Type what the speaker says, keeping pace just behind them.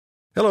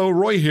Hello,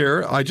 Roy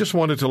here. I just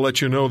wanted to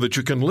let you know that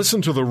you can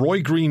listen to The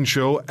Roy Green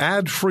Show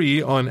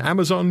ad-free on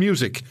Amazon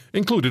Music,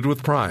 included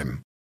with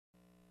Prime.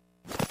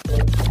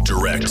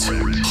 Direct,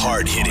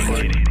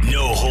 hard-hitting,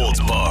 no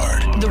holds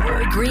barred. The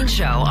Roy Green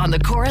Show on the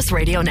Chorus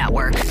Radio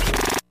Network.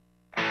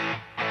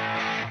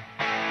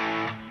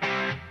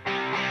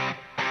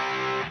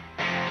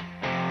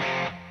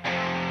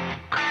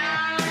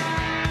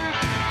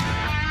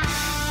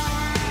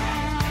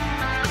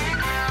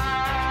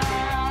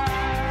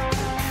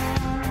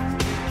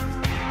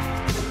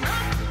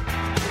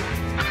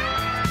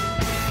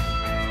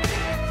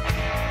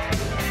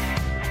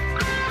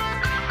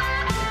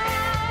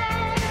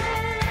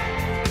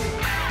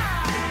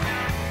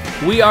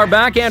 We are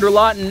back. Andrew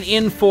Lawton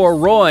in for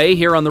Roy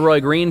here on The Roy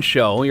Green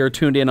Show. You're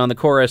tuned in on the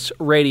Chorus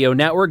Radio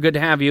Network. Good to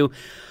have you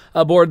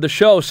aboard the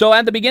show. So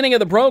at the beginning of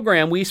the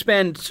program, we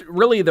spent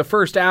really the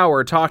first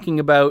hour talking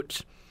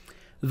about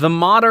the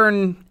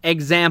modern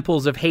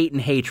examples of hate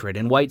and hatred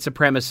and white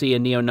supremacy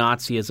and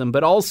neo-Nazism,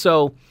 but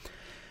also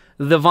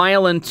the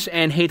violent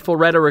and hateful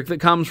rhetoric that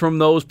comes from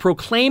those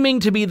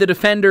proclaiming to be the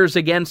defenders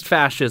against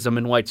fascism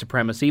and white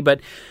supremacy, but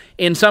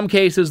in some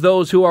cases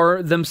those who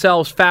are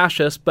themselves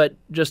fascist but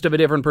just of a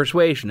different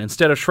persuasion.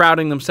 Instead of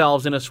shrouding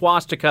themselves in a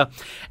swastika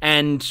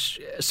and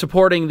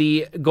supporting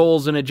the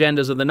goals and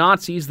agendas of the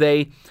Nazis,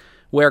 they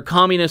wear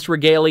communist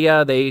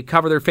regalia, they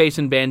cover their face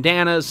in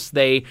bandanas,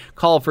 they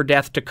call for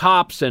death to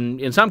cops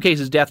and in some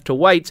cases death to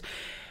whites,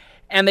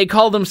 and they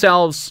call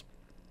themselves,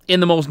 in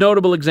the most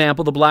notable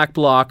example, the Black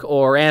Bloc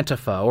or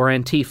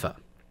Antifa.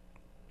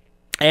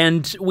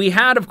 And we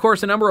had, of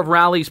course, a number of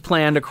rallies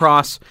planned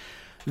across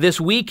this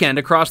weekend,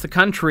 across the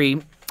country,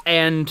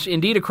 and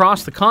indeed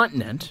across the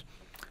continent,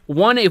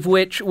 one of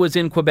which was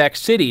in Quebec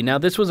City. Now,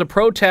 this was a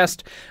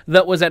protest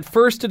that was at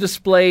first a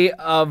display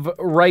of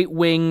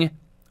right-wing,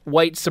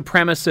 white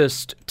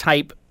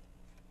supremacist-type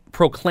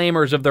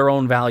proclaimers of their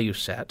own value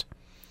set.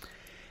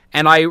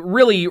 And I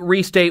really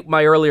restate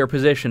my earlier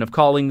position of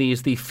calling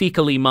these the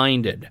fecally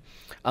minded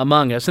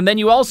among us. And then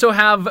you also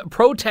have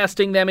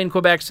protesting them in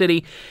Quebec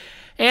City,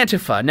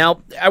 Antifa.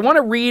 Now, I want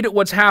to read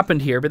what's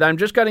happened here, but I'm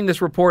just getting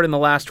this report in the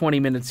last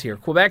 20 minutes here.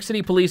 Quebec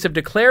City police have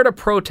declared a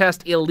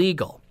protest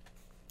illegal.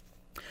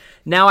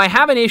 Now, I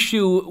have an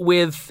issue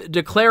with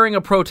declaring a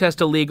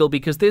protest illegal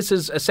because this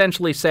is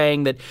essentially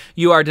saying that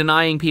you are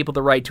denying people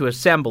the right to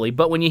assembly.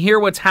 But when you hear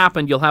what's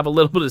happened, you'll have a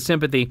little bit of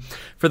sympathy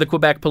for the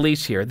Quebec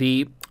police here.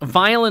 The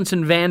violence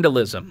and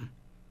vandalism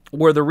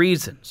were the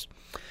reasons.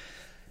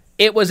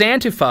 It was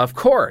Antifa, of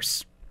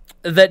course,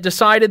 that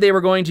decided they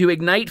were going to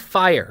ignite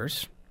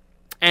fires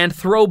and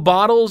throw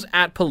bottles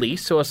at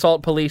police, so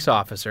assault police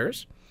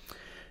officers.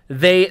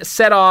 They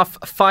set off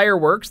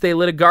fireworks, they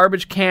lit a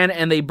garbage can,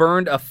 and they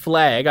burned a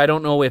flag. I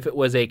don't know if it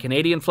was a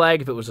Canadian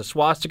flag, if it was a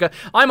swastika.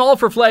 I'm all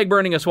for flag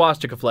burning a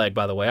swastika flag,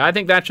 by the way. I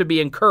think that should be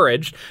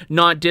encouraged,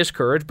 not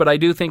discouraged, but I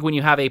do think when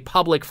you have a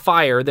public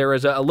fire, there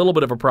is a little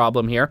bit of a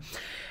problem here.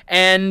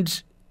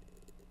 And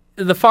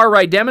the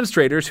far-right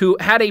demonstrators who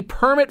had a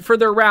permit for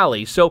their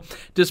rally. So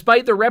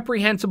despite the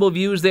reprehensible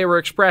views they were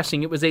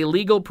expressing, it was a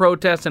legal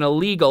protest and a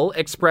legal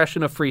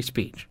expression of free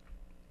speech.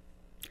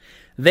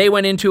 They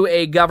went into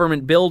a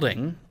government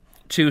building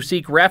to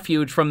seek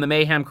refuge from the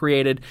mayhem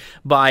created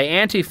by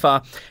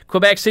Antifa.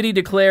 Quebec City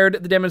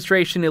declared the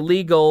demonstration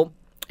illegal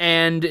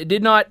and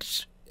did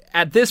not,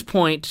 at this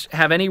point,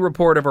 have any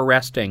report of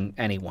arresting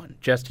anyone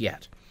just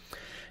yet.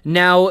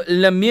 Now,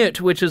 Le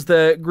Meute, which is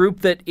the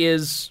group that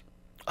is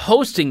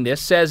hosting this,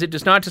 says it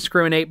does not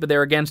discriminate, but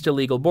they're against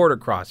illegal border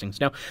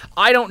crossings. Now,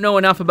 I don't know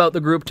enough about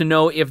the group to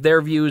know if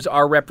their views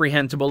are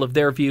reprehensible, if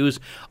their views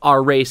are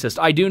racist.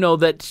 I do know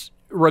that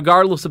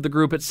regardless of the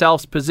group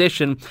itself's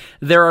position,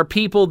 there are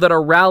people that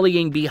are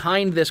rallying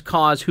behind this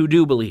cause who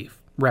do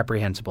believe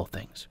reprehensible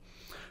things,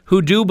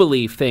 who do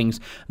believe things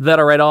that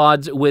are at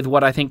odds with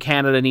what I think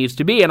Canada needs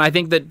to be. And I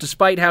think that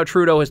despite how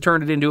Trudeau has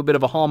turned it into a bit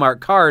of a Hallmark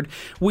card,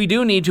 we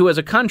do need to, as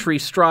a country,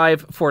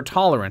 strive for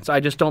tolerance.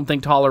 I just don't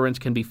think tolerance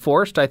can be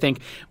forced. I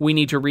think we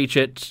need to reach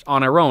it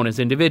on our own as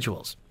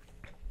individuals.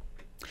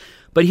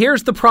 But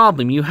here's the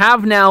problem. You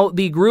have now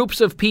the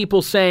groups of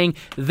people saying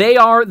they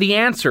are the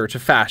answer to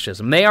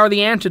fascism. They are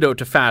the antidote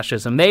to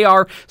fascism. They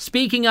are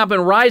speaking up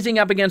and rising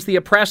up against the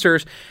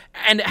oppressors.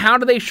 And how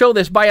do they show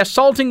this? By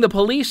assaulting the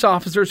police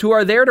officers who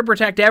are there to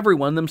protect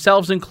everyone,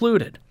 themselves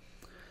included.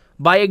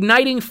 By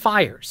igniting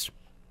fires.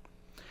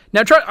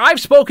 Now, I've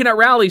spoken at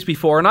rallies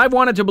before, and I've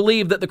wanted to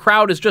believe that the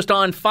crowd is just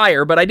on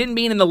fire, but I didn't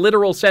mean in the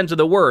literal sense of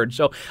the word.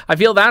 So I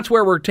feel that's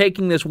where we're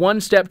taking this one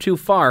step too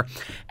far.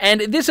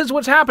 And this is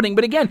what's happening.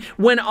 But again,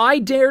 when I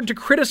dared to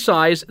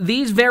criticize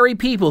these very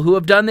people who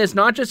have done this,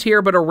 not just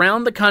here, but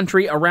around the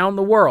country, around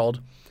the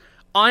world,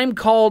 I'm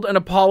called an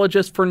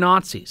apologist for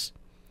Nazis.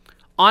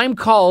 I'm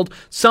called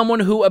someone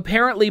who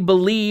apparently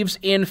believes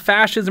in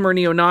fascism or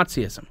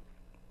neo-Nazism.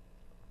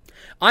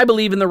 I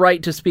believe in the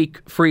right to speak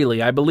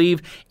freely. I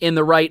believe in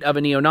the right of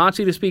a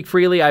neo-Nazi to speak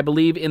freely. I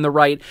believe in the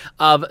right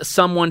of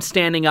someone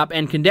standing up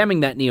and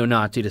condemning that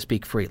neo-Nazi to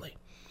speak freely.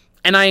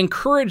 And I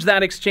encourage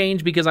that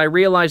exchange because I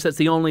realize that's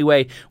the only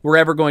way we're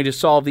ever going to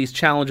solve these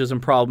challenges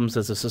and problems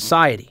as a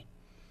society.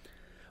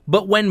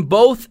 But when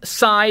both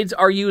sides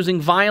are using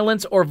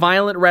violence or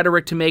violent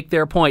rhetoric to make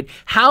their point,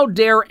 how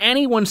dare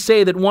anyone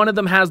say that one of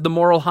them has the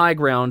moral high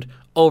ground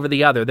over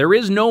the other? There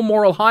is no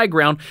moral high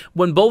ground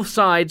when both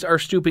sides are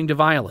stooping to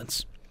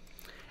violence.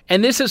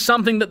 And this is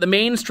something that the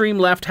mainstream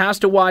left has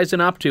to wisen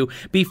up to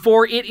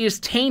before it is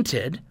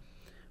tainted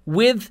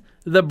with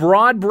the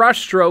broad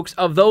brushstrokes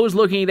of those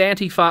looking at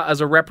Antifa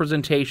as a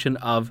representation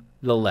of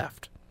the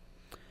left.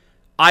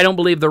 I don't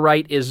believe the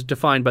right is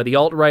defined by the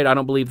alt-right. I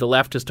don't believe the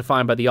left is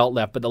defined by the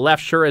alt-left. But the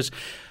left sure as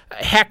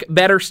heck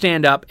better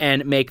stand up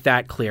and make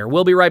that clear.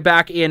 We'll be right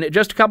back in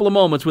just a couple of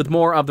moments with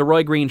more of The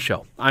Roy Green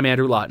Show. I'm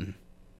Andrew Lawton.